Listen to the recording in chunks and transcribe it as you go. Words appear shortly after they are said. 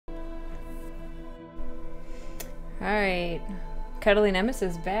Alright, Cuddly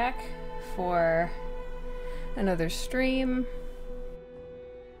Nemesis back for another stream.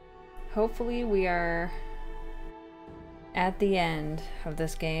 Hopefully we are at the end of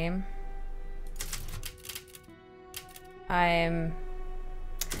this game. I'm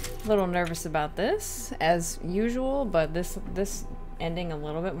a little nervous about this, as usual, but this ending a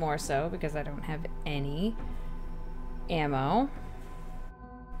little bit more so because I don't have any ammo.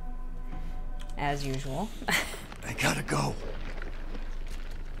 As usual. I gotta go.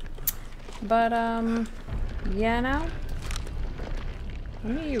 But yeah, now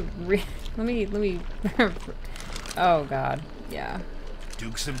let me oh god, yeah.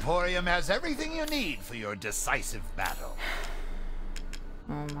 Duke's Emporium has everything you need for your decisive battle.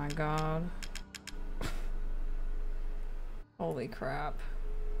 Oh my god. Holy crap.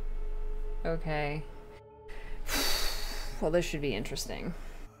 Okay. Well, this should be interesting.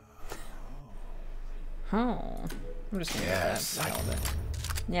 Oh, I'm just gonna yes, get that.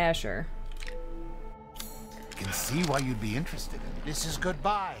 Yeah, sure. I can see why you'd be interested in this. Is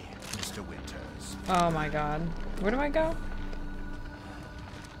goodbye, Mr. Winters. Oh my god. Where do I go?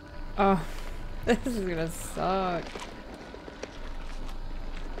 Oh, this is gonna suck.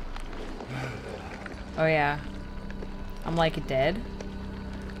 Oh yeah. I'm like dead.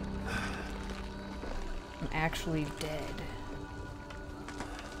 I'm actually dead.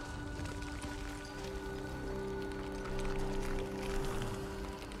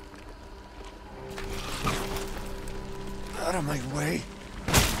 Out of my way.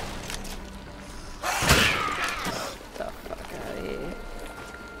 Get the fuck out of here.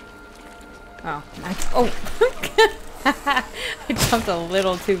 Oh, I jumped a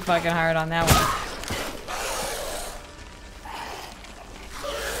little too fucking hard on that one.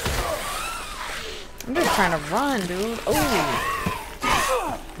 I'm just trying to run, dude.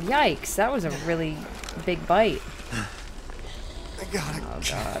 Oh, yikes! That was a really big bite. I gotta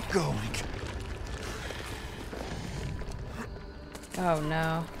keep going. Oh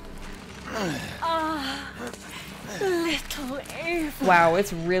no. Ah, little Ava. Wow,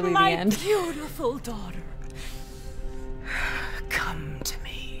 it's really the end. My beautiful daughter. Come to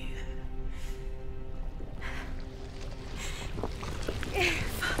me.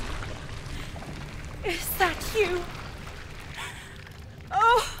 Ava. Is that you?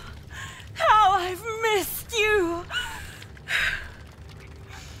 Oh, how I've missed you.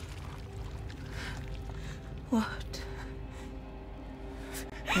 What?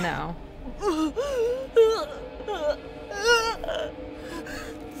 No.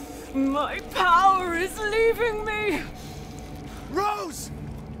 My power is leaving me. Rose!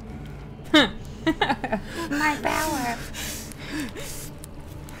 My power.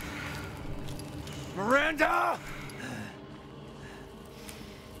 Miranda!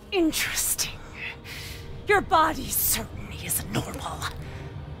 Interesting. Your body certainly isn't normal.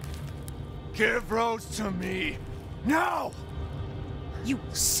 Give Rose to me. Now! You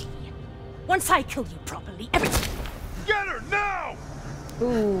will see. Once I kill you properly, everything. Get her now!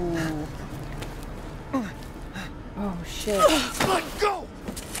 Ooh. Oh shit. Let go!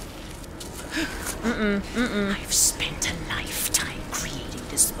 I've spent a lifetime creating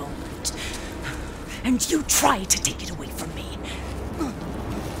this moment. And you try to take it away from me.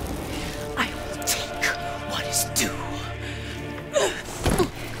 I will take what is due.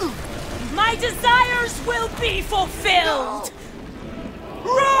 My desires will be fulfilled!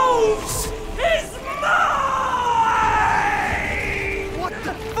 Rose is mine! What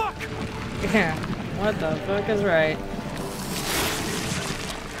the fuck? Yeah. What the fuck is right?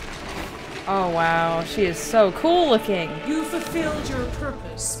 Oh wow, she is so cool looking. You fulfilled your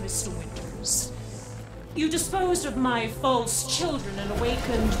purpose, Mr. Winters. You disposed of my false children and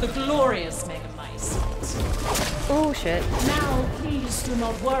awakened the glorious Megamycete. Oh shit. Now, please do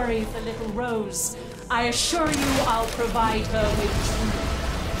not worry for little Rose. I assure you I'll provide her with true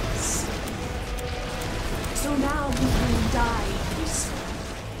happiness. So now you can die peacefully.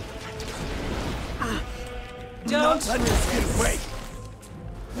 Don't resist. Wait!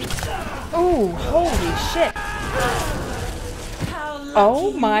 Oh, holy shit. How lucky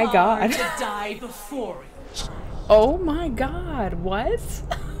Oh my you are god. to die before it. Oh my god, what?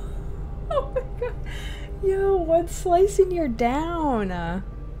 Oh my god. Yo, what's slicing your down?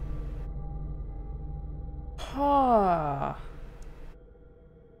 Oh.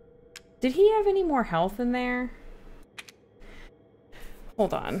 Did he have any more health in there?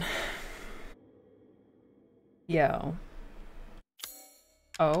 Hold on. Yo.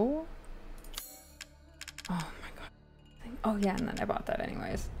 Oh? Oh my god. Oh yeah, and then I bought that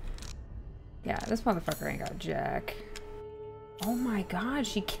anyways. Yeah, this motherfucker ain't got jack. Oh my god,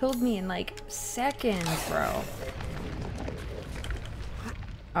 she killed me in like seconds, bro.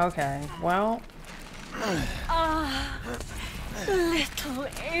 Okay, well. Ah, little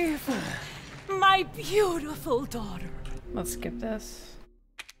Ava, my beautiful daughter. Let's skip this.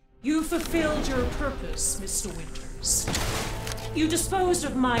 You fulfilled your purpose, Mr. Winters. You disposed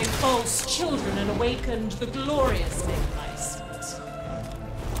of my false children and awakened the glorious Nemesis.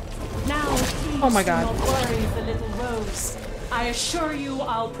 Now, please Oh my God. do not worry for little Rose. I assure you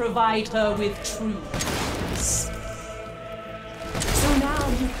I'll provide her with true peace. So now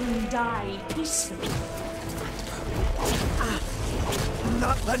you can die peacefully. I'm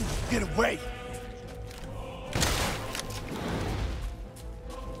not letting you get away.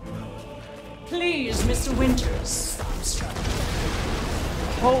 Please, Mr. Winters, stop struggling.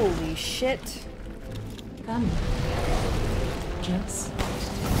 Holy shit. Come. Just.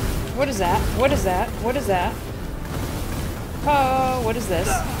 What is that? What is that? What is that? Oh, what is this?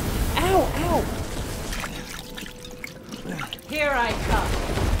 Ow, ow. Here I come.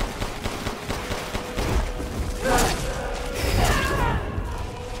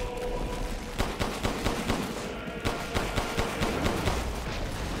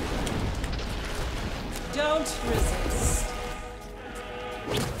 Don't resist.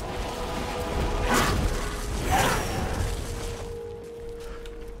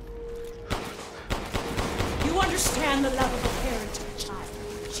 You understand the love of a parent to a child.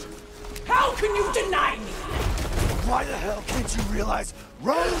 How can you deny me? Why the hell can't you realize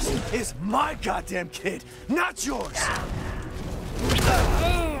Rose is my goddamn kid, not yours?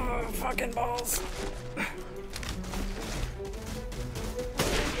 Oh, fucking balls.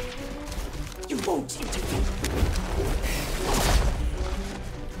 You won't intervene.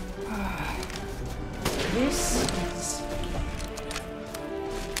 This is...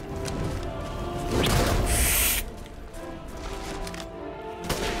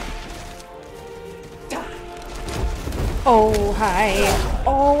 Die. Oh, hi.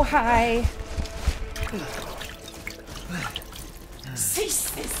 Oh, hi. Cease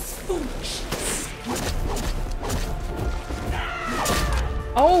this foolishness.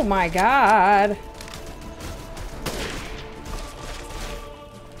 Oh my god.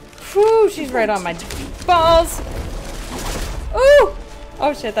 Whew, she's right on my balls. Ooh!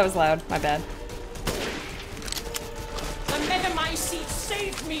 Oh shit, that was loud. My bad. The Megamycete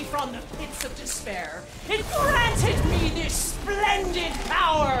saved me from the pits of despair. It granted me this splendid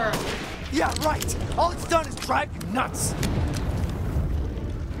power. Yeah, right. All it's done is drive you nuts.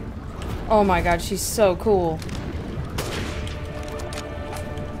 Oh my god, she's so cool.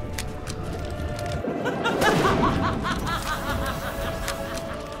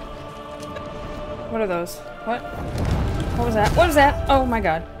 What are those? What? What was that? What is that? Oh my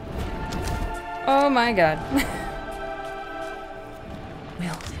god. Oh my god.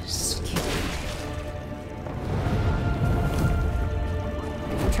 Will this kill me?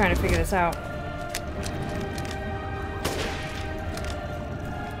 I'm trying to figure this out.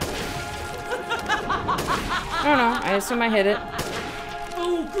 I don't know. I assume I hit it.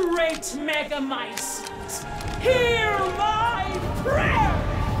 Oh, great Megamycete, hear my prayer!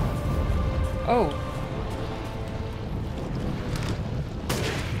 Oh.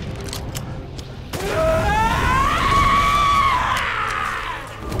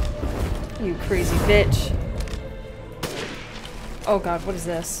 You crazy bitch. Oh god, what is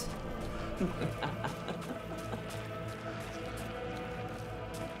this?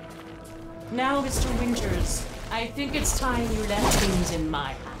 Now, Mr. Winters, I think it's time you left things in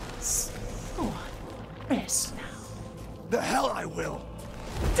my hands. Go on, rest now. The hell I will.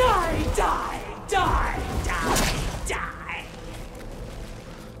 Die, die, die, die, die.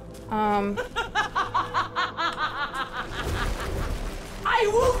 I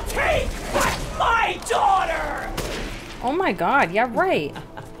will take back my daughter! Oh my god, yeah, right.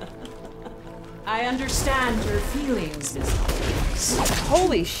 I understand your feelings, Miss Hawkins.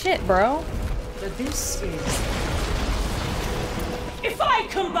 Holy shit, bro. But this is... If I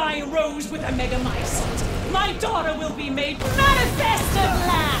combine Rose with a Megamycete, my daughter will be made manifest at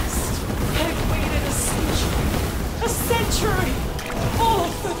last! I've waited a century, all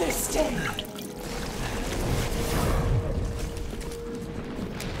for this day.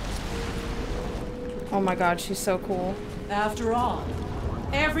 Oh my god, she's so cool. After all,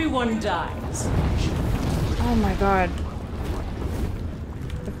 everyone dies. Oh my god.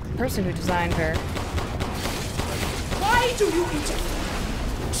 The person who designed her. Why do you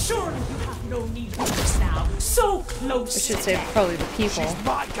interfere? Surely you have no need for this now. So close. I should to say death. probably the people. She's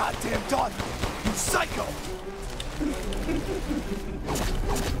my goddamn daughter. You psycho.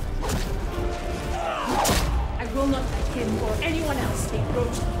 I will not let him or anyone else take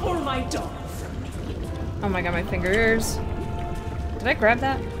Rose or my daughter from me. Oh my god, my fingers. Did I grab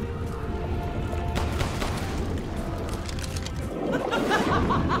that?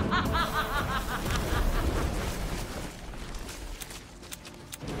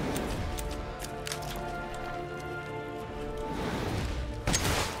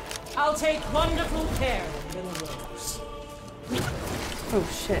 I'll take wonderful care of little Rose. Oh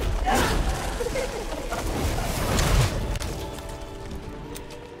shit.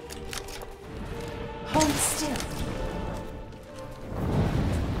 Hold still.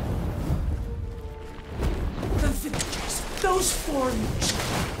 The villagers, those foreigners,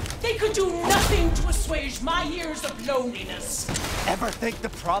 they could do nothing to assuage my years of loneliness. Ever think the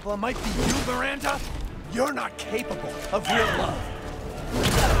problem might be you, Miranda? You're not capable of real love.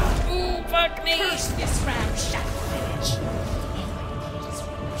 Ooh, fuck me. Curse this ramshackle village. All is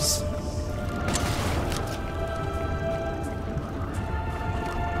worse.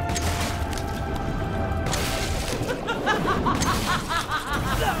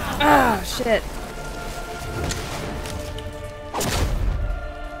 Oh shit.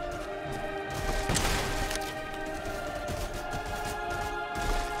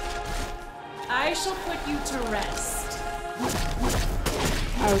 I shall put you to rest.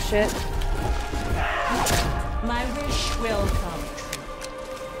 Oh shit. My wish will come true.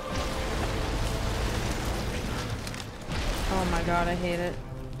 Oh my god, I hate it.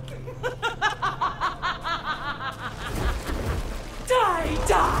 Die,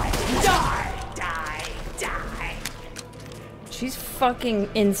 die, die, die, die. She's fucking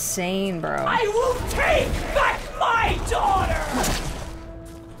insane, bro. I will take back my daughter!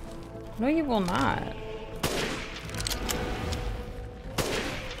 No, you will not.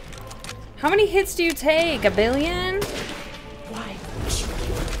 How many hits do you take? A billion? Why would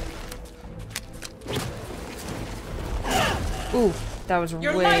you? Ooh, that was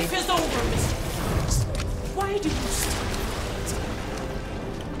Your way. life is over, Mr. Rose. Why do you still?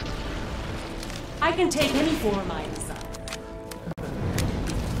 I can take any form I desire.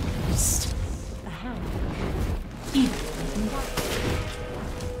 Beast, a hound, evil and dark.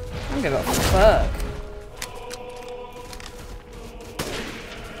 I don't give a fuck.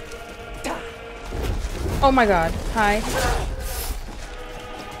 Oh my god. Hi.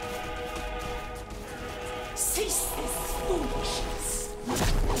 Cease this foolishness.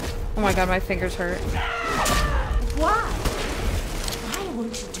 Oh my god, my fingers hurt. Why? Why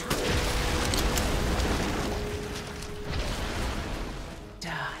won't you die?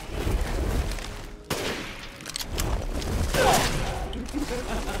 Die.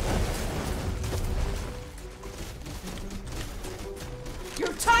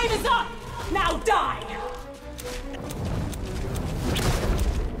 Your time is up! Now die!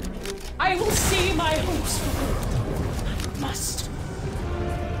 I will see my hopes fulfilled. I must.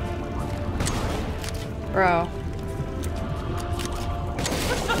 Bro.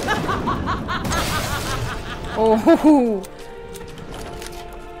 Oh.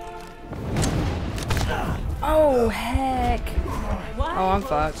 Oh, heck. Why Oh, I'm won't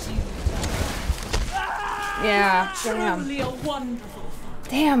fucked. you Yeah, damn. Truly a wonderful father.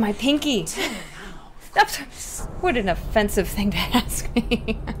 Damn, my pinky. That's, what an offensive thing to ask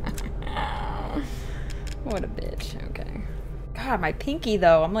me. What a bitch. Okay. God, my pinky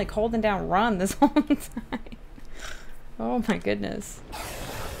though. I'm like holding down run this whole time. Oh my goodness.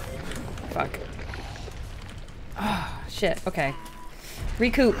 Fuck. Oh, shit. Okay.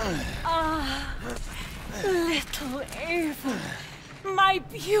 Recoup. Ah, little Ava, my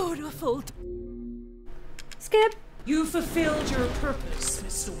beautiful. Skip. You fulfilled your purpose,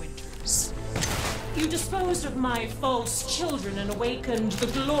 Mr. Winters. You disposed of my false children and awakened the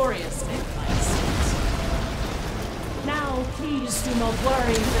glorious Nemesis. Now, please do not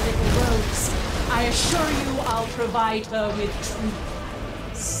worry the little Rose. I assure you I'll provide her with true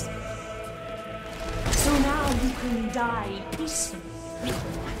happiness. So now you can die peacefully.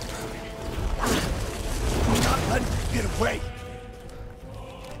 Do not let me get away.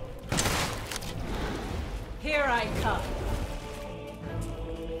 Here I come.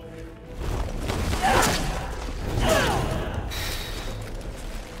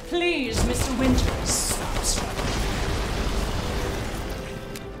 Please, Mr. Winters, stop struggling.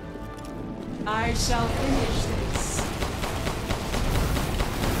 I shall finish this.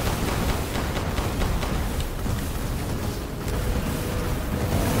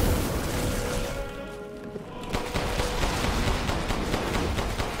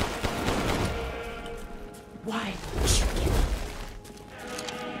 Why would you give up?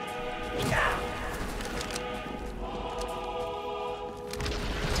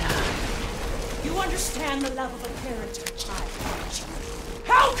 You understand the love of a parent to a child, don't you?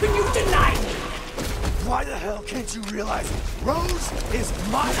 How can you deny me? Why the hell can't you realize Rose is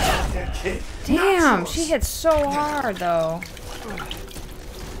my goddamn kid? Damn, she hit so hard though.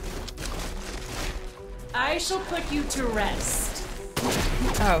 I shall put you to rest.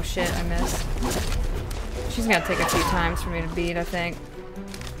 Oh shit, I missed. She's gonna take a few times for me to beat, I think.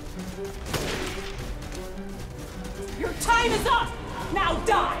 Your time is up! Now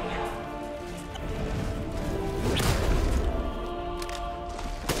die!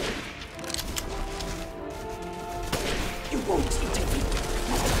 You won't intervene.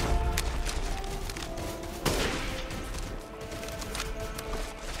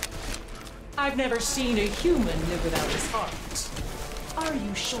 I've never seen a human live without his heart. Are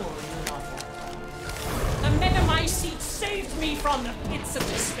you sure you're not wrong? The Megamycete saved me from the pits of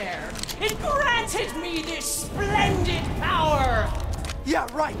despair. It granted me this splendid power! Yeah,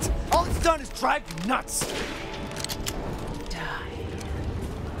 right. All it's done is drive you nuts. Die.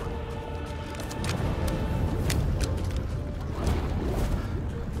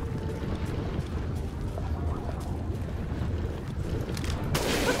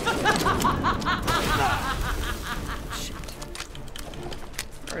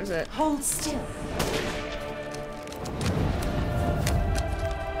 Where is it? Hold still.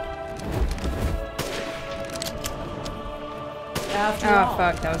 After Oh all,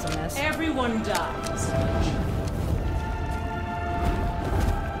 fuck, that was a miss. everyone dies.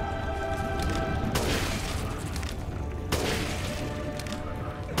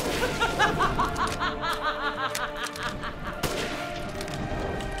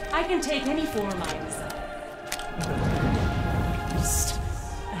 I can take any form I desire. Beast,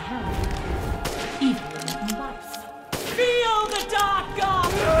 a hand, even a life. Feel the dark god!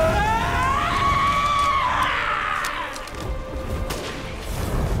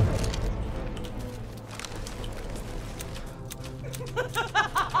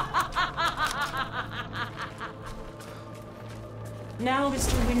 Now,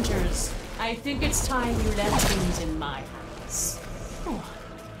 Mr. Winters, I think it's time you left things in my hands. Go on,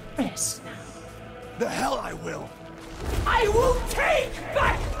 rest now. The hell I will. I will take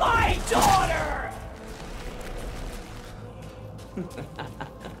back my daughter!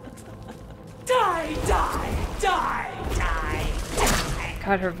 Die, die, die, die, die!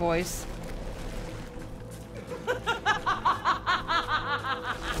 Cut her voice. Come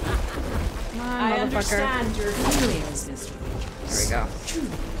on, I motherfucker. understand your feelings, Mr. Winters. There we go. Truly,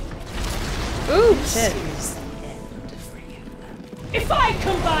 Ooh, this shit. is the end for you. If I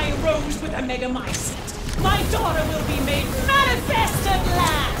combine Rose with a Megamycete, my daughter will be made manifest at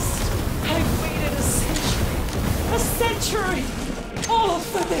last! I've waited a century, all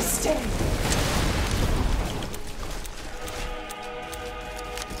for this day.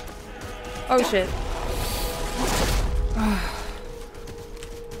 Oh shit.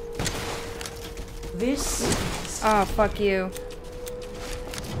 This is... Oh, fuck you.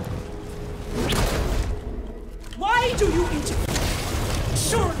 Why do you interfere?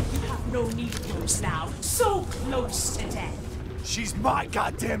 Surely you have no need of Rose now, so close to death. She's my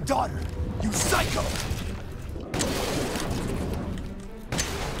goddamn daughter. You psycho.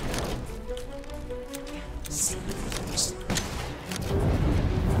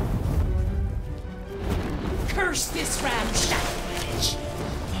 Curse this ramshackle village.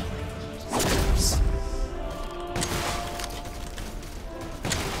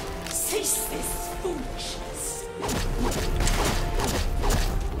 Cease this foolishness.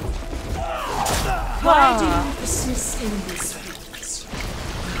 Why do you persist in this weakness?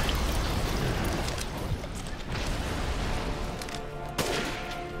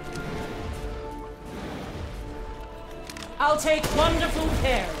 I'll take wonderful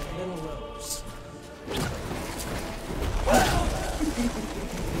care of little Rose.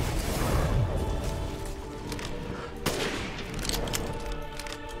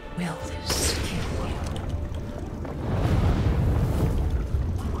 Will this kill you?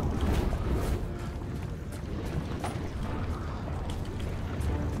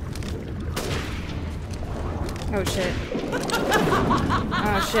 Oh shit.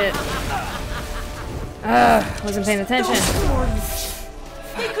 Oh shit. Wasn't paying attention. Those thorns,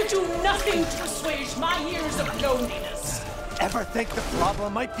 they could do nothing to assuage my years of loneliness. Ever think the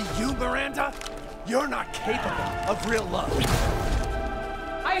problem might be you, Miranda? You're not capable of real love.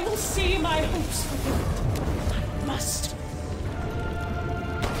 I will see my hopes fulfilled. I must.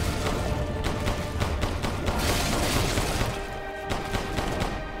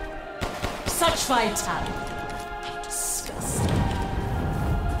 Such vitality. How disgusting.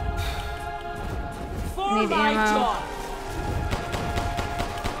 For Need my ammo. daughter.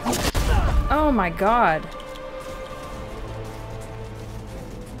 Oh my god.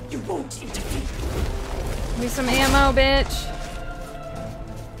 You won't interfere. Give me some ammo, bitch.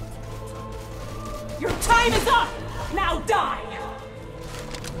 Your time is up! Now die!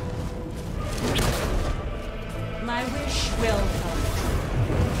 My wish will come true.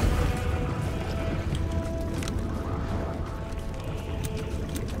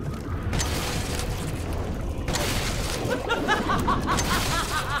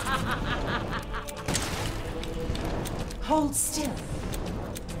 Hold still.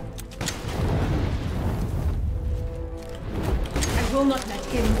 I will not let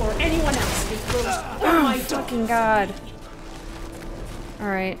him or anyone else be close. Oh my fucking god.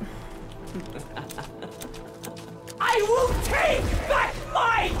 Alright. I will take back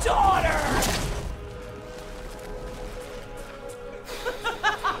my daughter!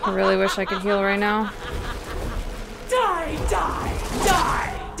 I really wish I could heal right now. Die, die,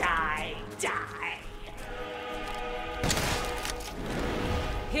 die, die, die.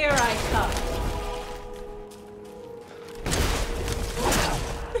 Here I come.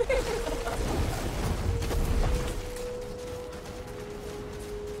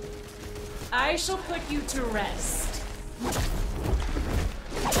 I shall put you to rest.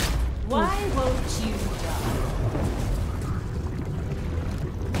 Why won't you die?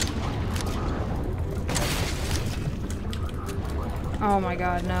 Oh my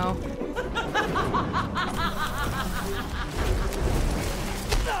god, no.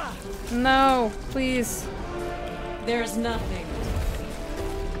 No, please. There's nothing.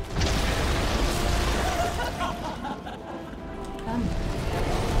 Come.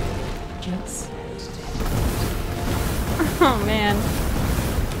 Just. Oh man.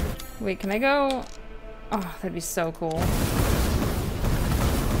 Wait, can I go? Oh, that'd be so cool.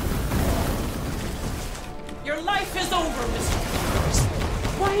 Your life is over, Mr. Powers.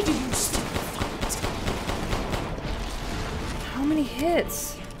 Why do you still fight? How many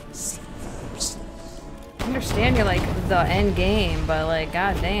hits? I understand you're like the end game, but like,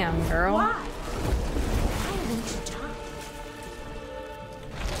 goddamn, girl. Why? Why won't you die?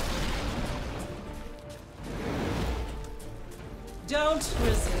 Don't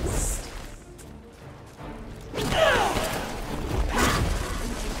resist.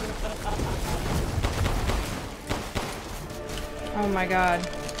 Oh my god.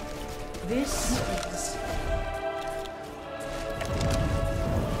 This is...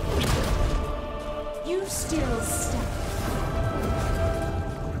 You still stuck.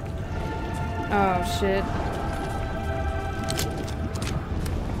 Oh shit.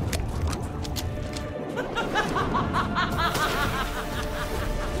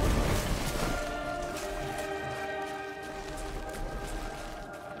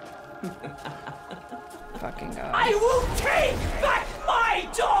 Fucking god. I will take back my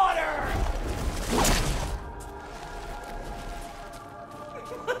daughter!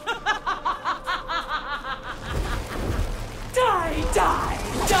 Die, die,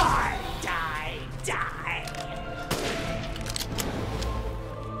 die, die, die.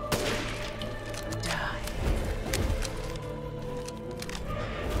 Die.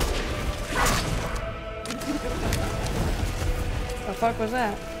 The fuck was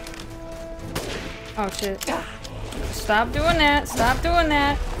that? Oh shit. Stop doing that. Stop doing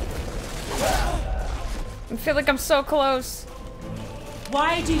that. I feel like I'm so close.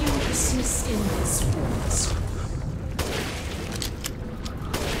 Why do you persist in this forest?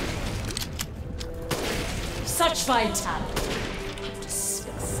 Such vitality.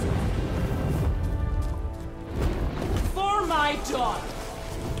 Disgusting. For my daughter.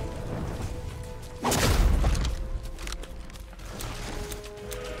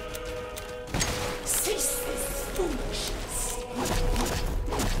 Cease this foolishness.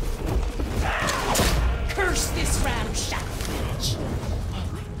 Curse this ramshackle village. All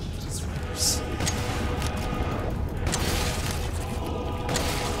I need is Rose.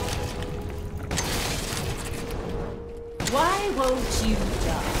 Why won't you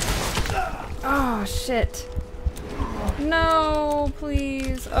die? Oh shit. No,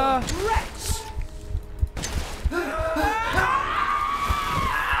 please. Wretch!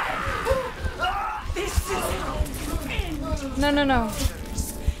 This is how you end. No, no, no.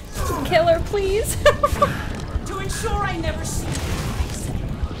 Kill her, please. To ensure I never see you,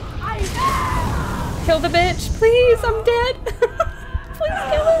 I Kill the bitch, please. I'm dead. Please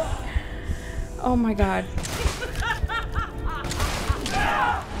kill her. Oh my god.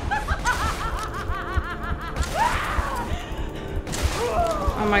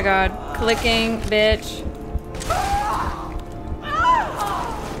 Oh my god. Clicking, bitch.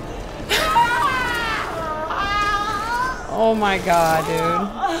 Oh my god, dude.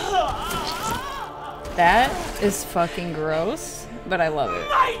 That is fucking gross, but I love it.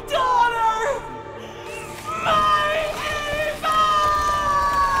 My daughter!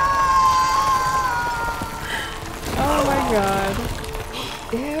 god.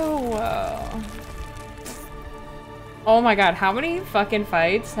 Ew. Oh my god, how many fucking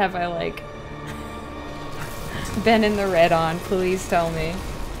fights have I, like, been in the red on? Please tell me.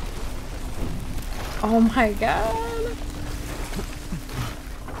 Oh my god.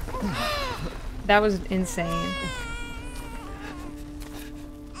 That was insane.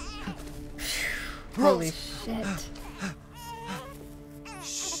 Holy shit.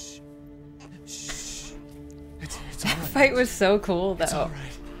 That fight was so cool, though. It's all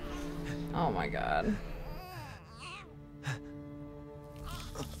right. Oh my god.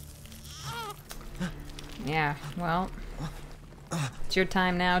 Yeah, well, it's your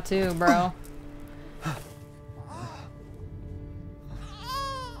time now too, bro.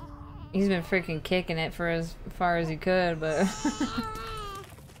 He's been freaking kicking it for as far as he could, but...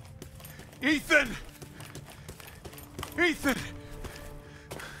 Ethan! Ethan!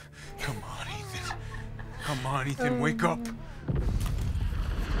 Come on, Ethan. Come on, Ethan, wake up.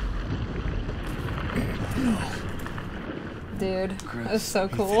 Dude, that was so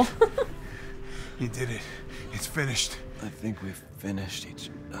cool. You did it. It's finished. I think we've finished each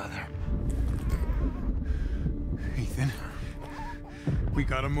other. Ethan, we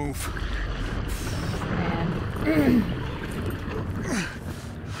gotta move. Man.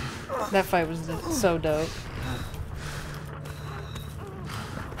 That fight was so dope.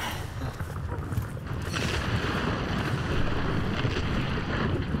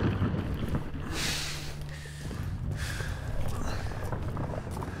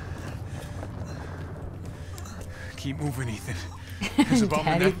 Keep moving, Ethan. There's a bomb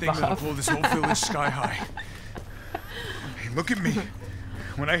in that thing that'll blow this whole village sky high. Hey, look at me.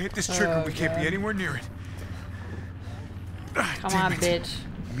 When I hit this trigger, we can't be anywhere near it. Come on, bitch.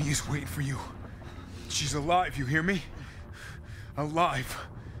 Mia's waiting for you. She's alive, you hear me? Alive.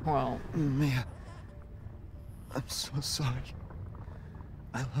 Well, Mia, I'm so sorry.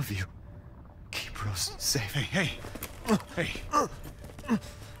 I love you. Keep Rose safe. Hey.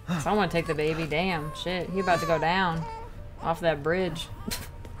 someone take the baby. Damn, shit. He about to go down off that bridge.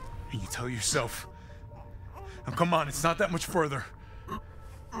 And you tell yourself. Now come on, it's not that much further.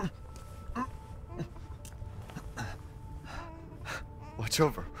 Watch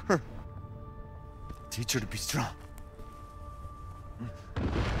over her. Teach her to be strong.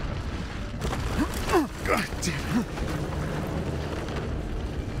 God damn it.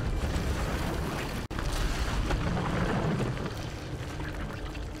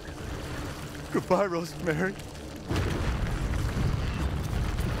 Goodbye, Rosemary.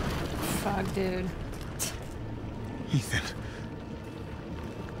 Fuck, dude. Ethan.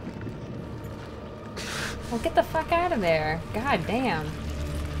 Well, get the fuck out of there. God damn.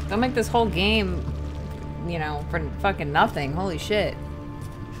 Don't make this whole game, you know, for fucking nothing. Holy shit.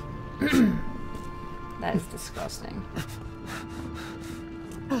 That is disgusting.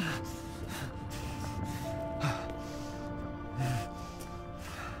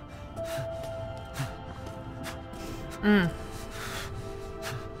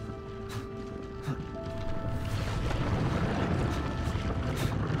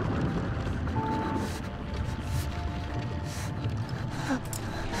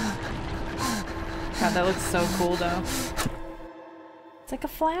 God, that looks so cool, though. It's like a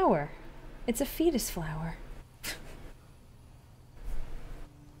flower. It's a fetus flower.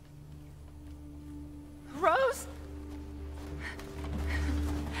 Rose?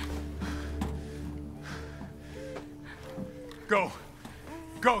 Go,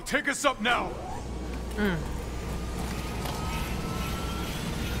 take us up now.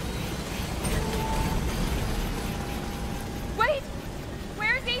 Wait!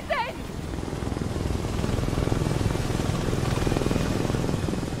 Where's Ethan?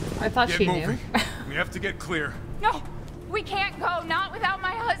 I thought Get she moving. knew. We have to get clear. No, we can't go. Not without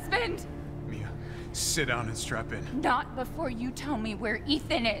my husband. Mia, sit down and strap in. Not before you tell me where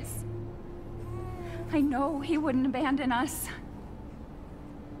Ethan is. I know he wouldn't abandon us.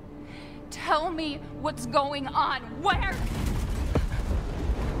 Tell me what's going on. Where?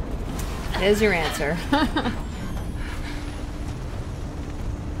 There's your answer.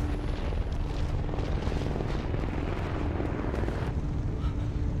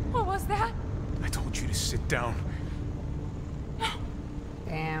 What was that? I told you to sit down.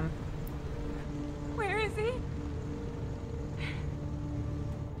 Damn. Where is he?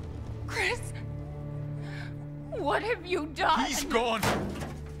 Chris? What have you done? He's gone.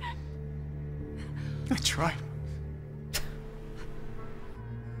 I tried.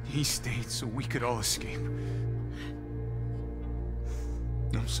 He stayed so we could all escape.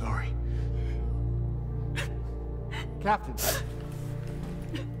 I'm sorry. Captain,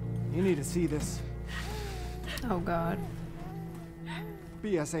 you need to see this. Oh, God.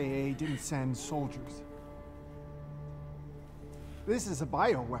 BSAA didn't send soldiers. This is a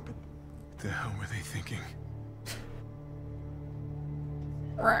bioweapon. The hell were they thinking?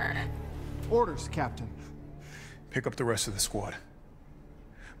 Orders, Captain. Pick up the rest of the squad.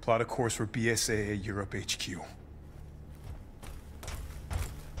 Plot a course for BSAA Europe HQ.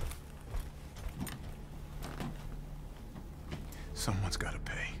 Someone's gotta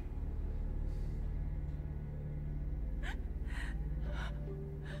pay.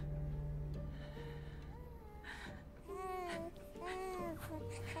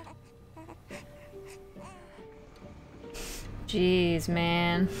 Jeez,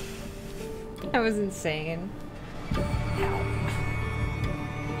 man. That was insane. Ow.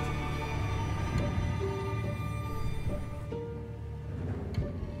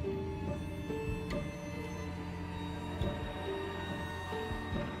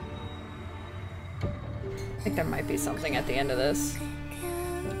 I think there might be something at the end of this.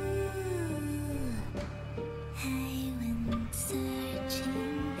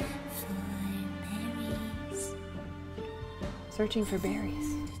 Searching for berries.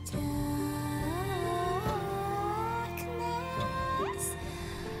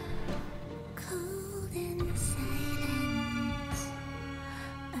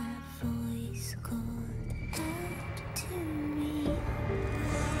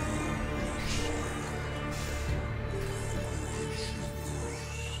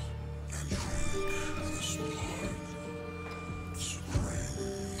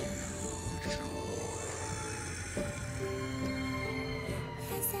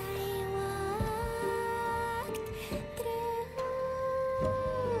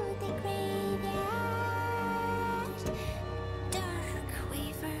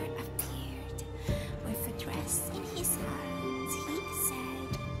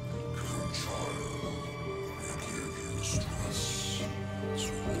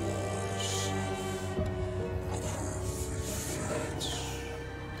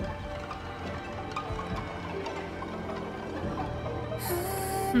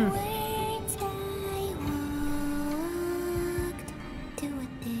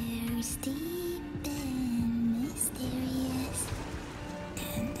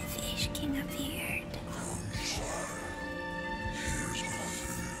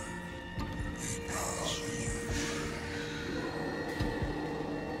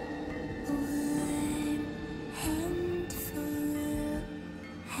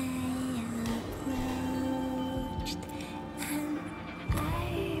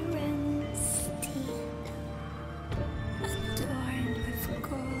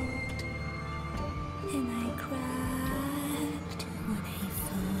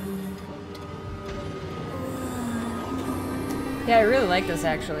 Yeah, I really like this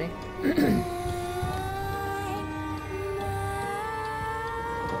actually.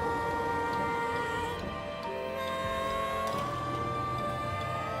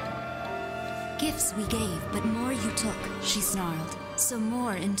 Gifts we gave, but more you took, she snarled. So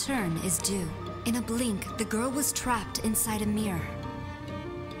more in turn is due. In a blink, the girl was trapped inside a mirror.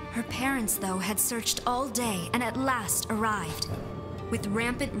 Her parents, though, had searched all day and at last arrived. With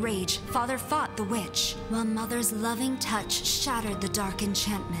rampant rage, Father fought the witch, while Mother's loving touch shattered the dark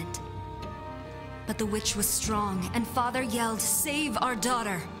enchantment. But the witch was strong, and Father yelled, "Save our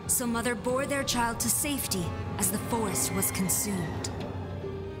daughter!" So Mother bore their child to safety as the forest was consumed.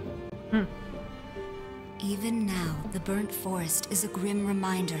 Even now, the burnt forest is a grim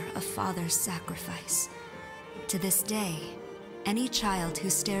reminder of Father's sacrifice. To this day, any child who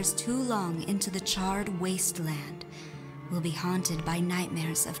stares too long into the charred wasteland will be haunted by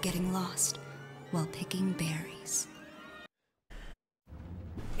nightmares of getting lost while picking berries.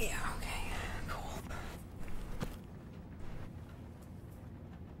 Yeah, okay, cool.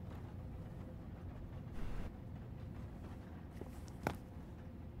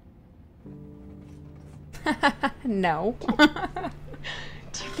 No.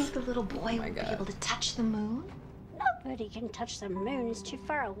 Do you think the little boy will be able to touch the moon? Nobody can touch the moon. It's too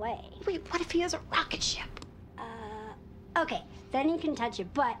far away. Wait, what if he has a rocket ship? Okay, then you can touch it,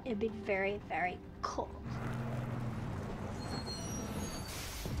 but it'd be very, very cold.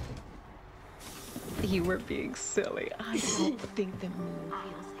 You were being silly. I don't think the moon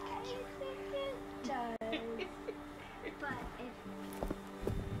feels like a kid. It does. But if...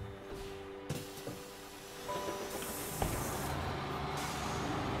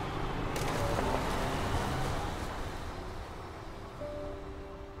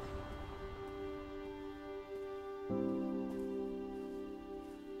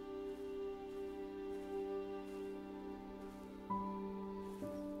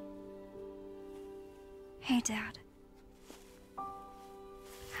 Hey, Dad.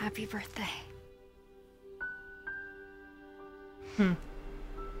 Happy birthday.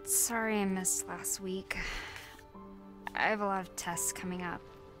 Sorry I missed last week. I have a lot of tests coming up.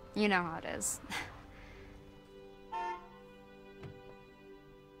 You know how it is.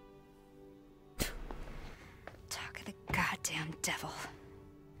 Talk of the goddamn devil.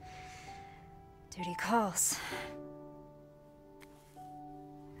 Duty calls.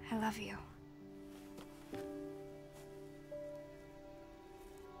 I love you.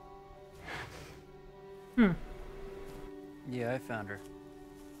 Yeah, I found her.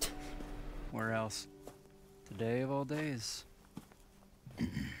 Where else? Today of all days.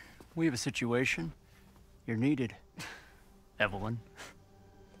 We have a situation. You're needed, Evelyn.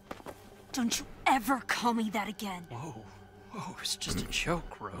 Don't you ever call me that again. Whoa, it's just a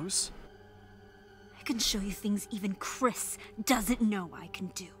joke, Rose. I can show you things even Chris doesn't know I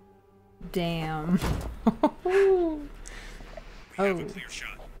can do. Damn. We have a clear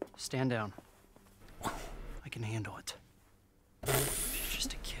shot. Stand down. I can handle it. She's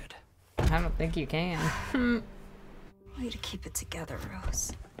just a kid. I don't think you can. Way to keep it together,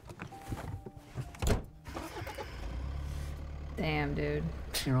 Rose. Damn, dude.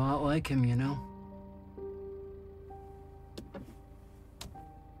 You're a lot like him, you know?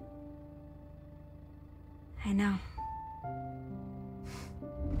 I know.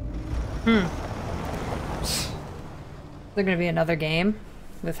 Is there gonna be another game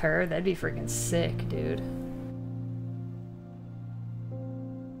with her? That'd be freaking sick, dude.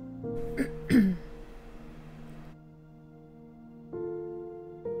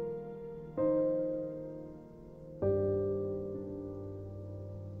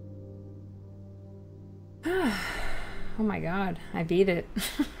 Oh my god, I beat it.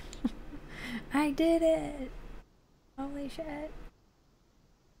 I did it! Holy shit.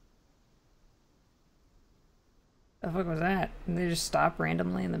 The fuck was that? Did they just stop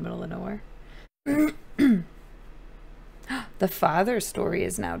randomly in the middle of nowhere? The father's story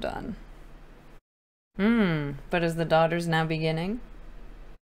is now done. But is the daughter's now beginning?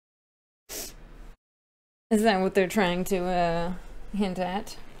 Is that what they're trying to hint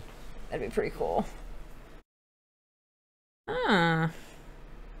at? That'd be pretty cool. Ah.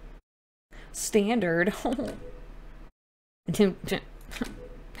 Standard. I don't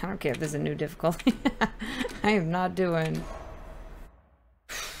care if there's a new difficulty. I am not doing...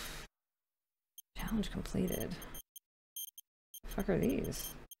 Challenge completed. The fuck are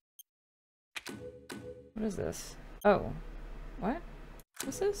these? What is this? Oh. What?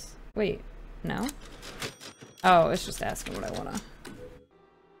 What's this? Wait. No? Oh, it's just asking what I wanna...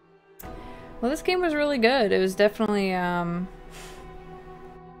 Well, this game was really good. It was definitely,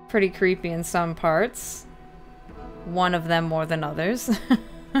 pretty creepy in some parts. One of them more than others.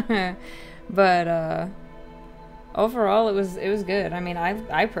 But, overall, it was good. I mean,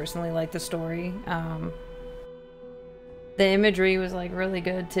 I personally liked the story. The imagery was, like, really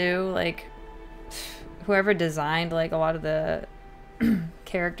good, too. Like, whoever designed, like, a lot of the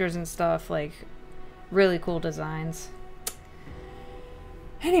characters and stuff, like, really cool designs.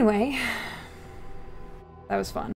 Anyway, that was fun.